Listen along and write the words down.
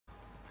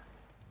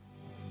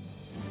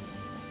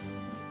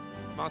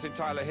Martin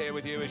Tyler here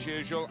with you as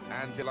usual,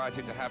 and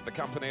delighted to have the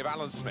company of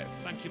Alan Smith.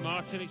 Thank you,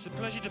 Martin. It's a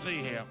pleasure to be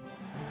here.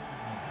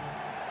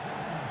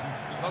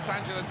 Los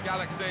Angeles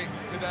Galaxy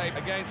today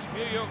against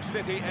New York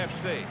City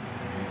FC.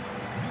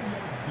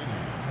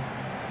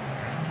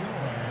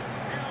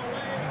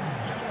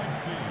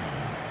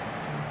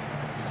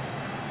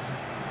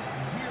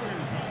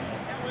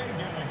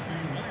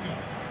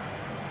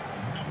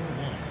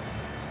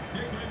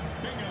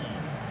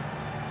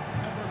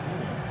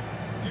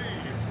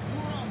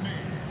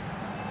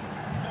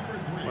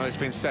 Well, it's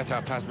been set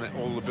up, hasn't it,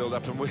 all the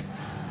build-up, and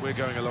we're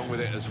going along with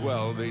it as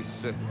well.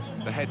 These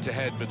the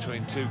head-to-head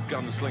between two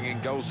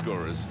gunslinging goal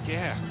scorers.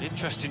 Yeah,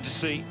 interesting to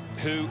see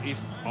who, if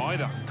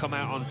either, come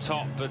out on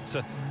top. But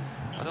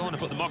I don't want to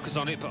put the mockers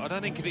on it, but I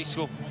don't think this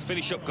will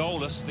finish up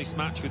goalless, this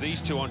match, with these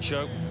two on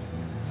show.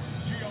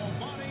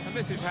 And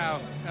this is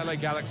how LA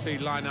Galaxy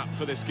line up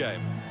for this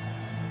game.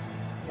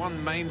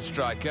 One main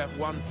striker,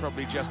 one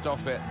probably just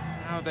off it.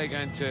 How are they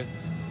going to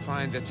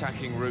find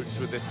attacking routes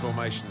with this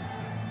formation?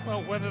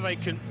 Well, whether they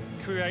can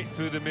create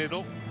through the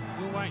middle,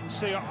 we'll wait and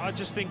see. I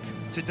just think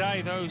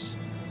today those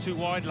two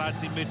wide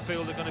lads in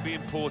midfield are going to be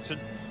important.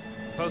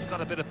 Both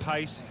got a bit of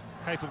pace,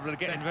 capable of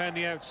getting around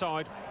the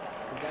outside.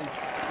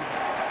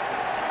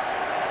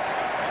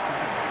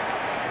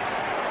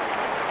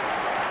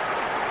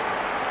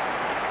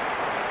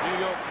 New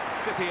York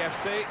City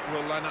FC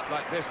will line up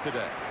like this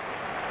today.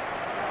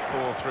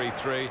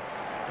 4-3-3,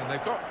 and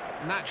they've got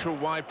natural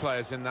wide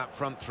players in that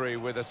front three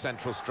with a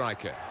central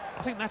striker.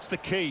 I think that's the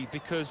key,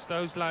 because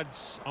those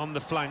lads on the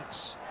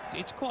flanks,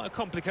 it's quite a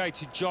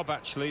complicated job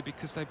actually,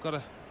 because they've got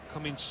to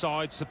come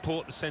inside,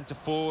 support the centre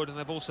forward, and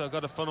they've also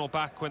got to funnel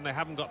back when they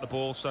haven't got the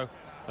ball, so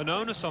an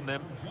onus on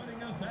them.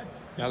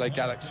 LA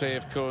Galaxy,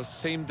 of course,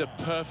 seemed a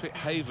perfect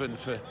haven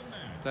for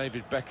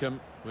David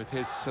Beckham with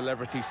his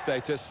celebrity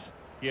status.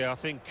 Yeah, I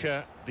think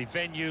the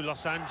venue,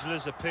 Los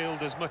Angeles,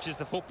 appealed as much as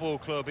the football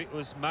club. It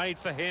was made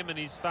for him and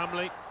his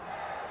family.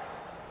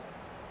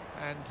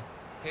 And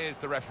here's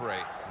the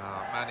referee,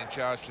 our man in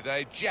charge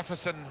today,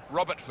 Jefferson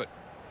Robertford.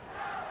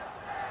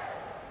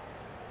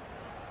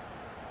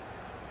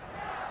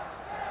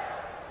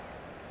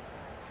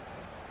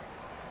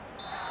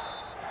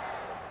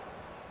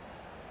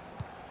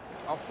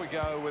 Off we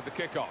go with the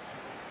kickoff.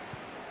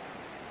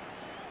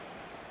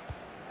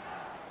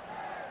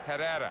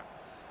 Herrera.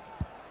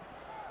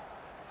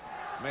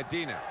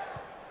 Medina.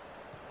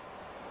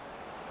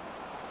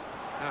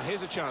 Now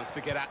here's a chance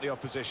to get at the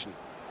opposition.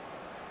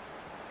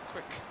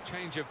 Quick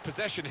change of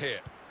possession here.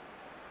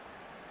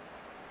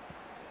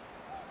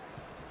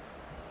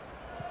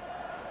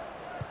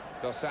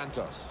 Dos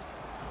Santos.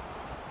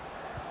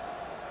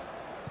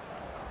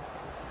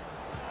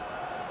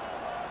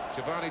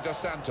 Giovanni Dos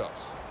Santos.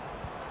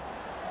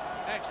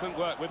 Excellent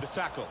work with the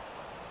tackle.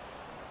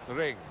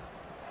 Ring.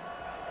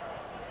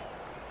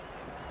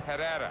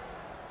 Herrera.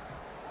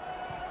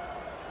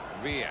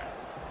 Villa.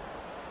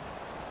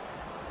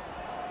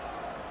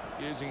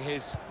 Using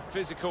his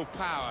physical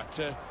power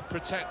to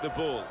protect the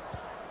ball.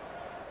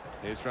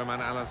 Here's Roman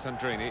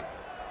Alessandrini.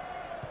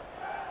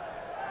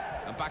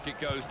 And back it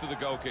goes to the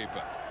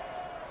goalkeeper.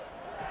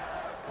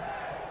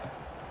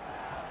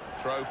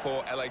 Throw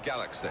for LA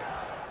Galaxy.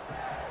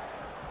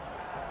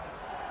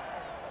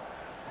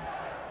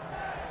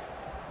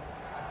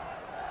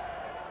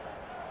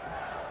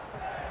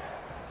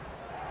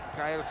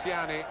 Kyle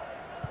Siani.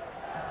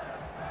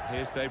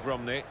 Here's Dave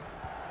Romney.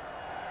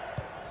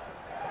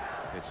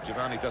 It's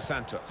Giovanni Dos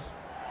Santos.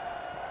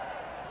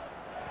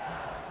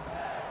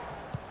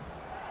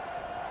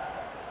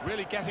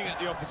 Really getting at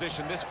the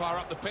opposition this far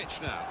up the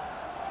pitch now.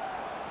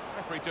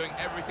 Referee doing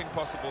everything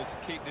possible to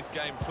keep this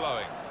game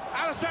flowing.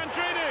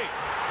 Alessandrini!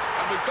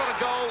 And we've got a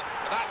goal.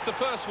 That's the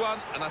first one,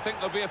 and I think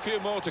there'll be a few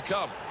more to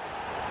come.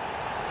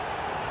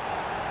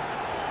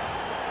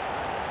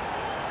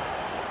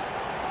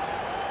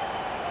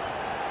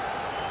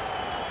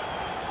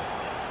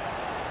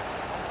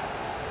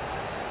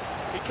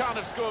 He can't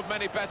have scored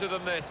many better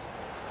than this,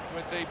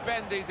 with the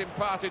bend he's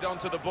imparted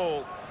onto the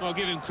ball. I'll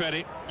give him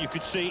credit. You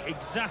could see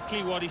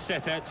exactly what he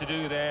set out to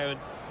do there and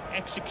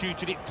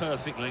executed it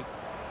perfectly.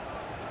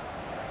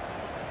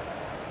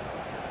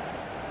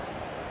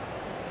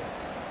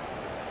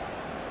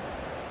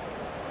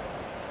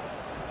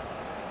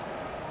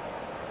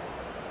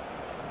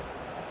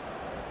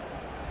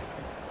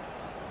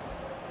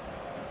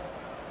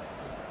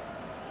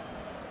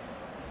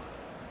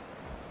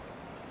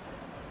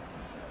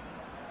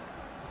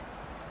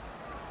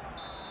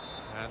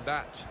 And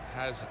that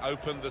has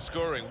opened the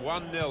scoring.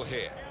 1-0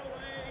 here.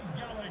 LA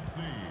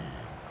Galaxy,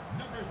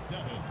 number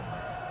 7,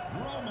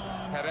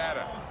 Roman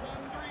Herrera.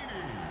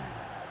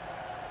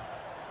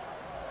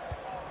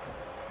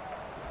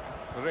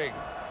 Ring.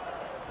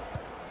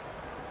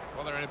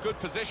 Well, they're in a good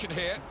position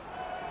here.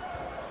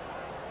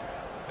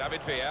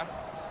 David Villa.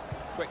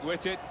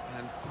 Quick-witted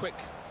and quick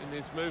in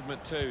his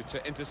movement too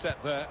to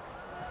intercept there.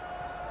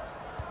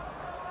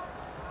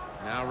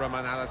 Now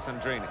Roman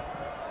Alessandrini.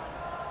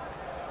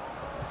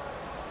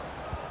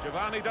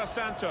 Giovanni Dos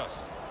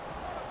Santos.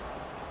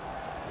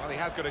 Well, he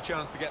has got a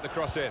chance to get the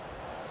cross in.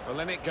 Well,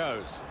 then it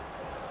goes.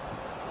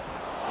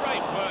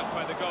 Great work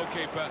by the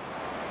goalkeeper.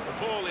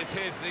 The ball is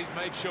his and he's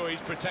made sure he's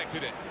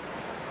protected it.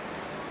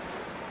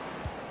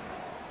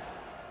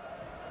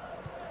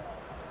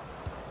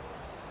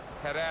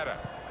 Herrera.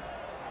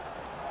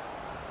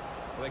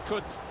 Well, they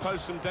could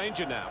pose some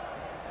danger now.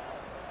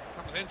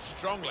 Comes in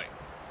strongly.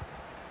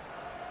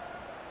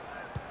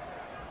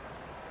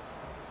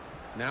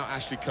 Now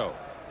Ashley Cole.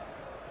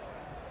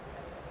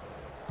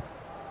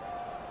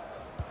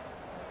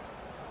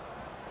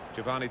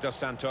 Giovanni Dos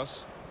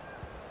Santos.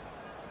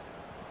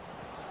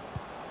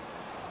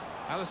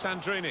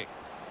 Alessandrini.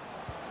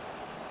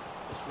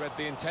 Just read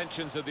the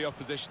intentions of the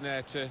opposition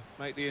there to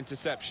make the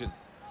interception.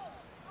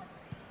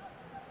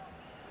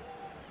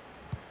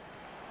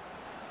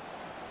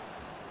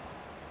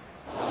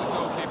 And the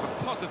goalkeeper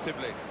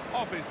positively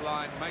off his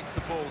line makes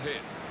the ball his.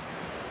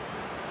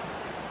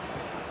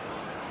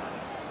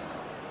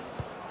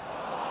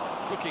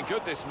 It's looking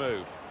good, this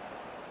move.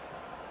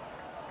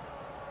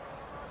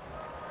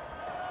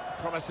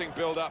 Promising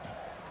build-up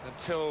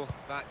until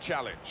that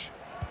challenge.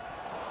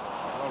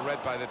 Well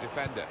read by the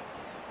defender.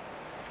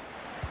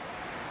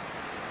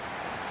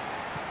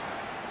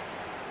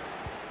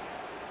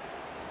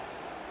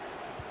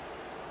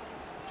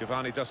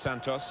 Giovanni Dos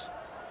Santos.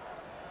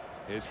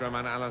 Here's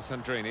Roman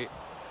Alessandrini.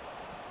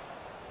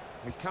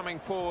 He's coming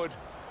forward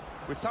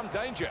with some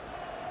danger.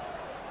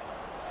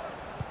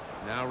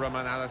 Now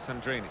Roman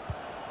Alessandrini.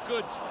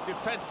 Good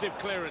defensive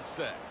clearance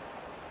there.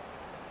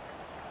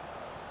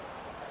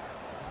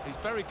 He's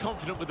very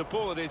confident with the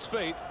ball at his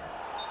feet.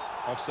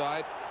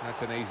 Offside.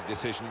 That's an easy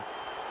decision.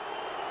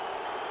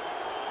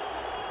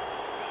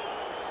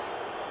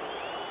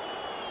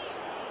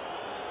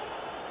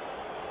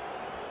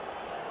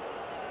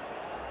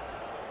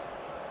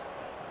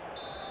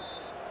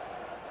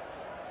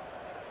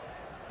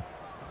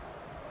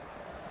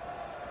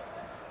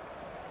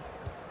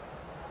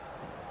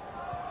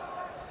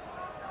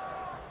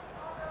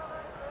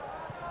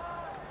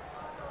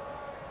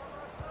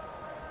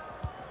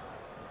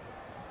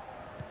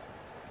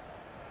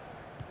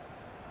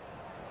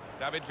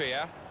 David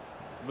Villa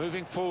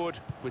moving forward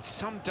with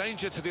some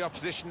danger to the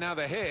opposition. Now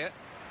they're here.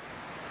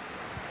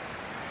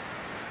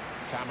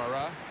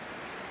 Camera.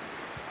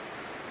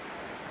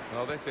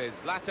 Well, this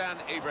is Zlatan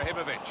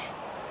Ibrahimovic.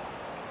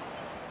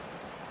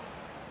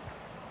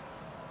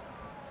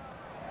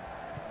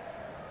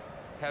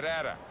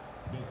 Herrera.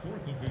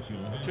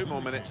 2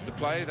 more minutes to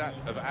play, that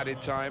of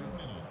added time.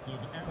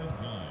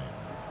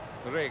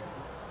 Ring.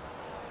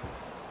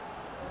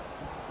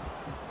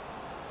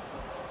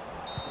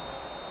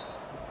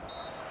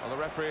 Well, the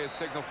referee has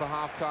signalled for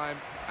half-time,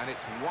 and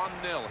it's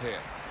 1-0 here.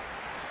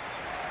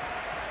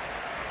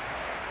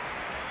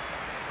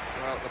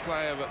 Well, the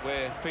player that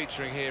we're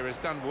featuring here has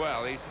done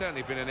well. He's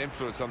certainly been an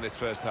influence on this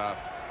first half.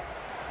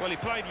 Well, he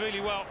played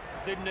really well,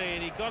 didn't he?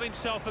 And he got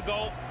himself a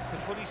goal to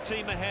put his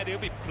team ahead. He'll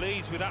be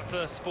pleased with that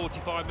first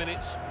 45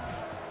 minutes.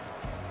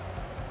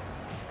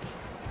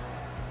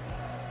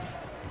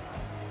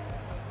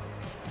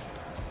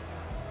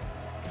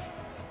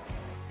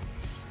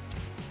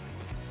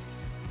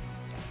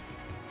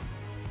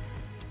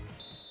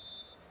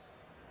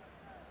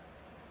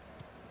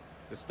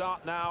 The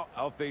start now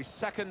of the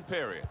second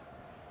period.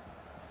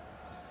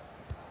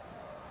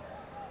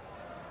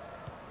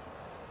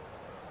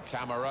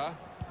 Camera.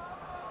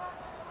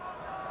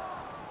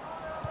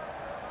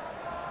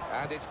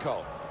 And it's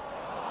Cole.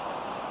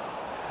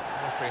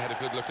 The referee had a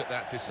good look at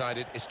that,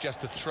 decided it's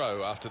just a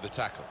throw after the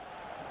tackle.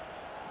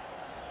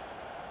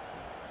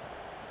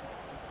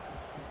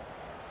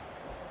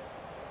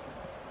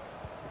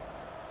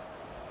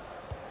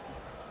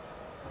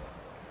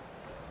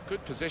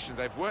 Good position.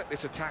 They've worked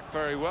this attack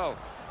very well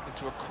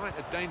into quite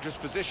a dangerous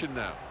position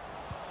now.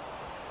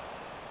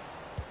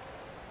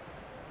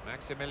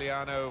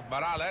 Maximiliano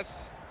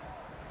Morales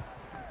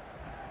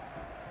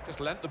just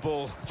lent the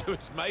ball to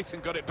his mate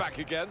and got it back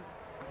again.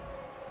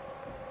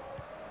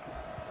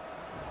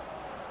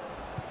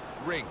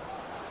 Ring.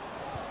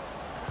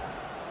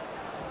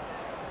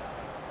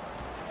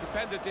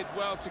 Defender did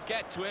well to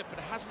get to it, but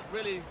hasn't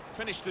really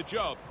finished the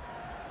job.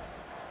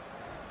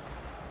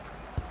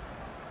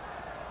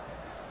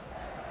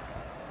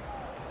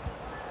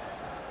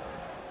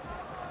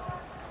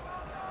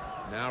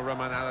 Now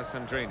Roman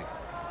Alessandrini.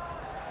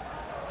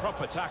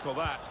 Proper tackle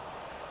that.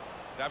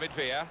 David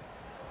Villa.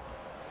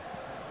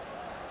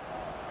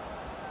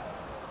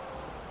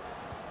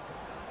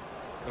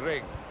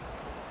 Ring.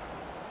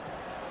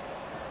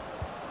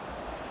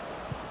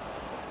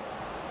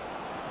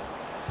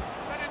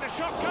 Letting the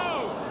shot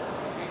go.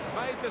 He's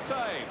made the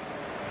save.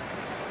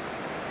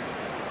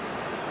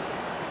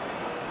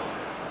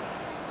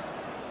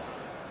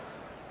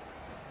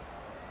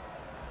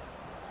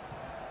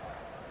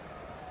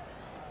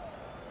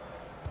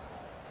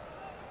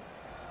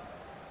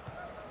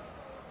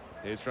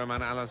 Here's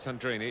Roman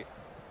Alessandrini.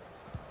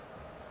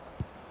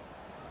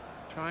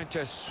 Trying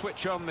to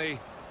switch on the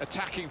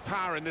attacking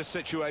power in this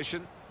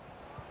situation.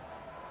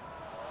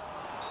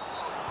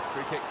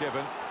 Free kick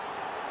given.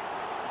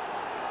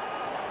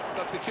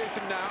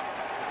 Substitution now.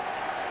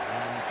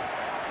 And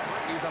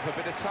use up a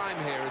bit of time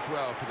here as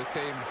well for the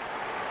team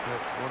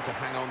that want to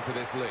hang on to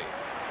this lead.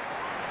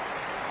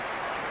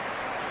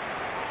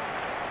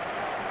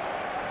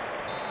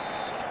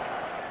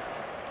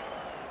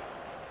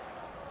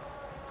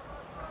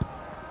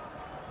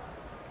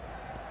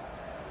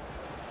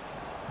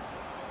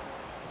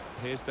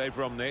 Here's Dave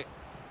Romney.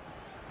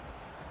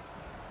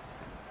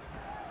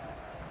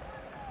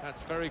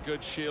 That's very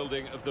good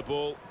shielding of the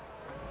ball.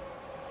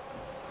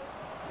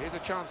 Here's a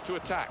chance to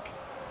attack.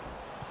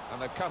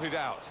 And they've cut it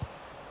out.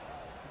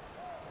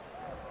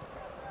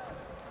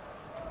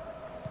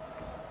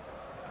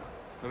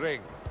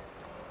 Ring.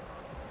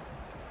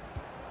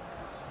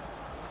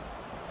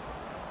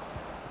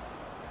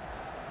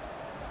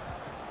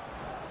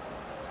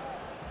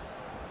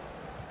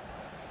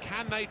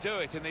 Can they do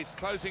it in these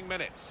closing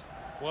minutes?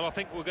 Well, I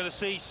think we're going to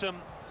see some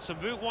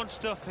Route 1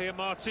 stuff here,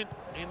 Martin,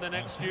 in the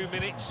next few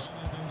minutes.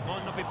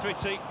 Might not be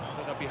pretty,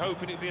 but I'll be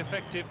hoping it'll be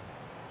effective.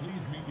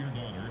 Please meet your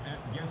daughter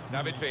at guest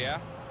David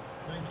Villa.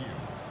 Thank you.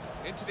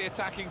 Into the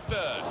attacking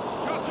third.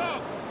 Shot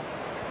on!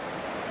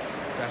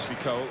 It's Ashley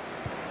Cole.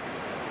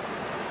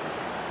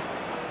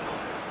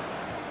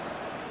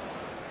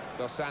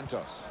 Dos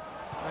Santos.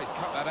 Oh, he's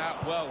cut that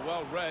out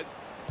well read.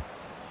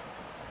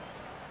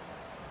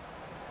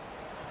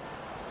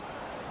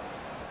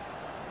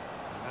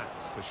 And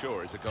that, for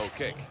sure, is a goal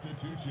kick.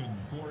 Substitution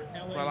for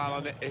LA Well,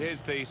 Alan, Galaxy.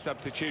 here's the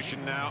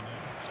substitution now.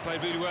 He's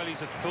played really well.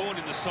 He's a thorn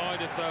in the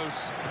side of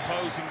those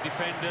opposing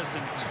defenders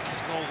and took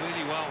his goal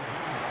really well.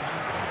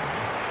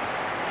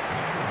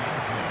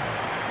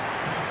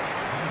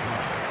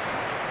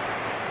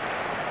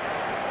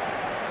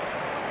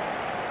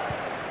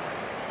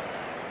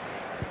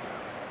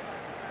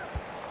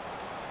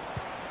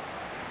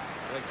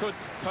 They could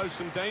pose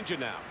some danger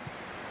now.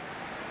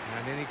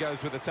 And in he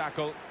goes with the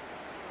tackle.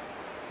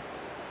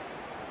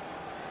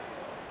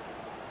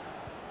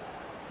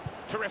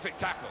 Terrific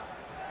tackle.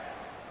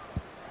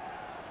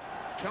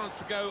 Chance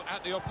to go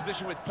at the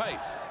opposition with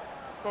pace.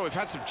 Well, we've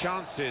had some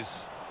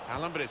chances,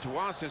 Alan, but it's a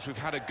while since we've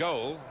had a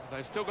goal.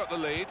 They've still got the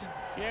lead.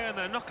 Yeah, and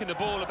they're knocking the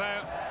ball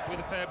about with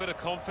a fair bit of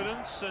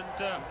confidence,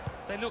 and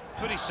they look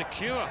pretty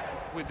secure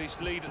with this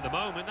lead at the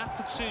moment. That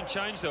could soon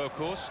change, though, of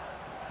course.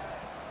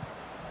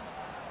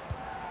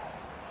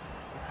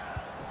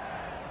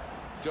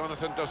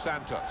 Jonathan Dos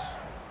Santos.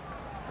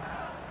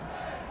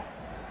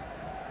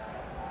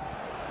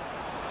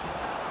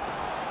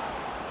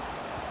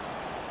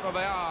 Well,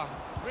 they are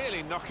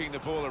really knocking the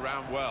ball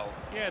around well.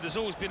 Yeah, there's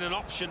always been an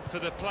option for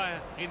the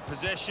player in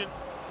possession,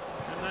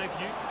 and they've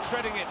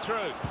Treading it through.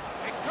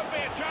 It could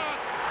be a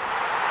chance.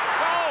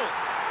 Goal!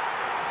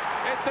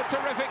 It's a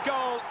terrific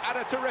goal at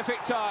a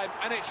terrific time,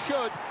 and it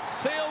should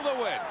seal the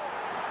win.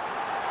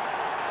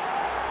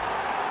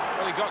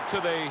 Well, he got to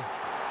the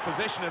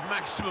position of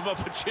maximum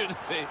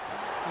opportunity.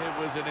 It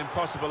was an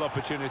impossible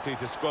opportunity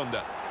to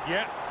squander.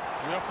 Yeah,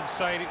 we often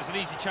say it was an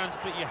easy chance,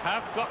 but you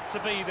have got to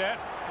be there.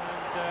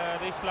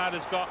 And this lad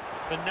has got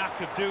the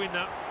knack of doing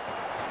that.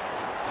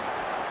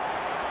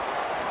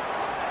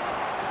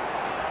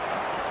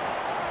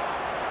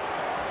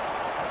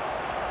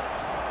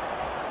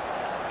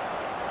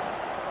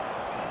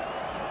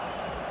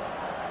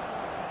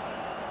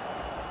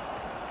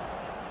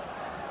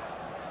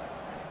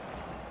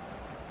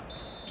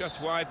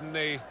 Just widen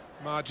the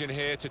margin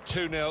here to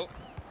 2-0.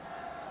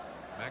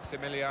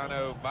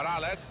 Maximiliano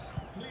Morales.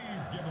 Please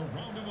give a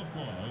round of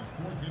applause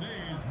for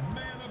today's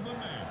man of the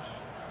match,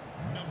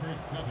 number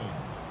 7,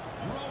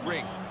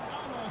 Ring. Roman.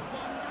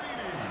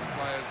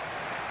 Players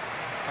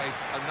face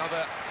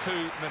another 2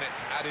 minutes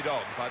added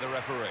on by the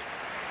referee.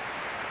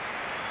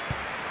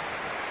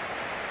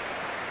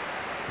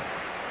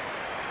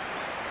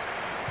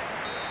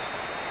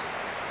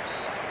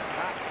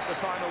 That's the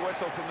final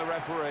whistle from the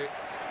referee.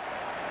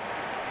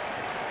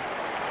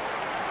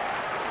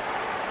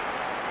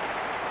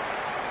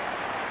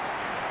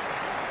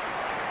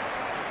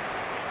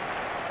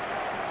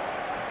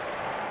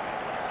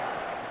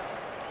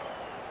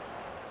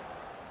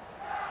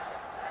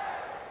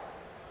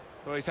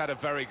 Well, he's had a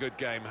very good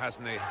game,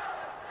 hasn't he?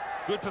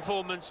 Good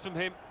performance from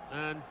him,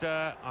 and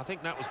I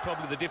think that was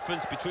probably the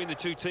difference between the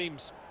two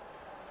teams.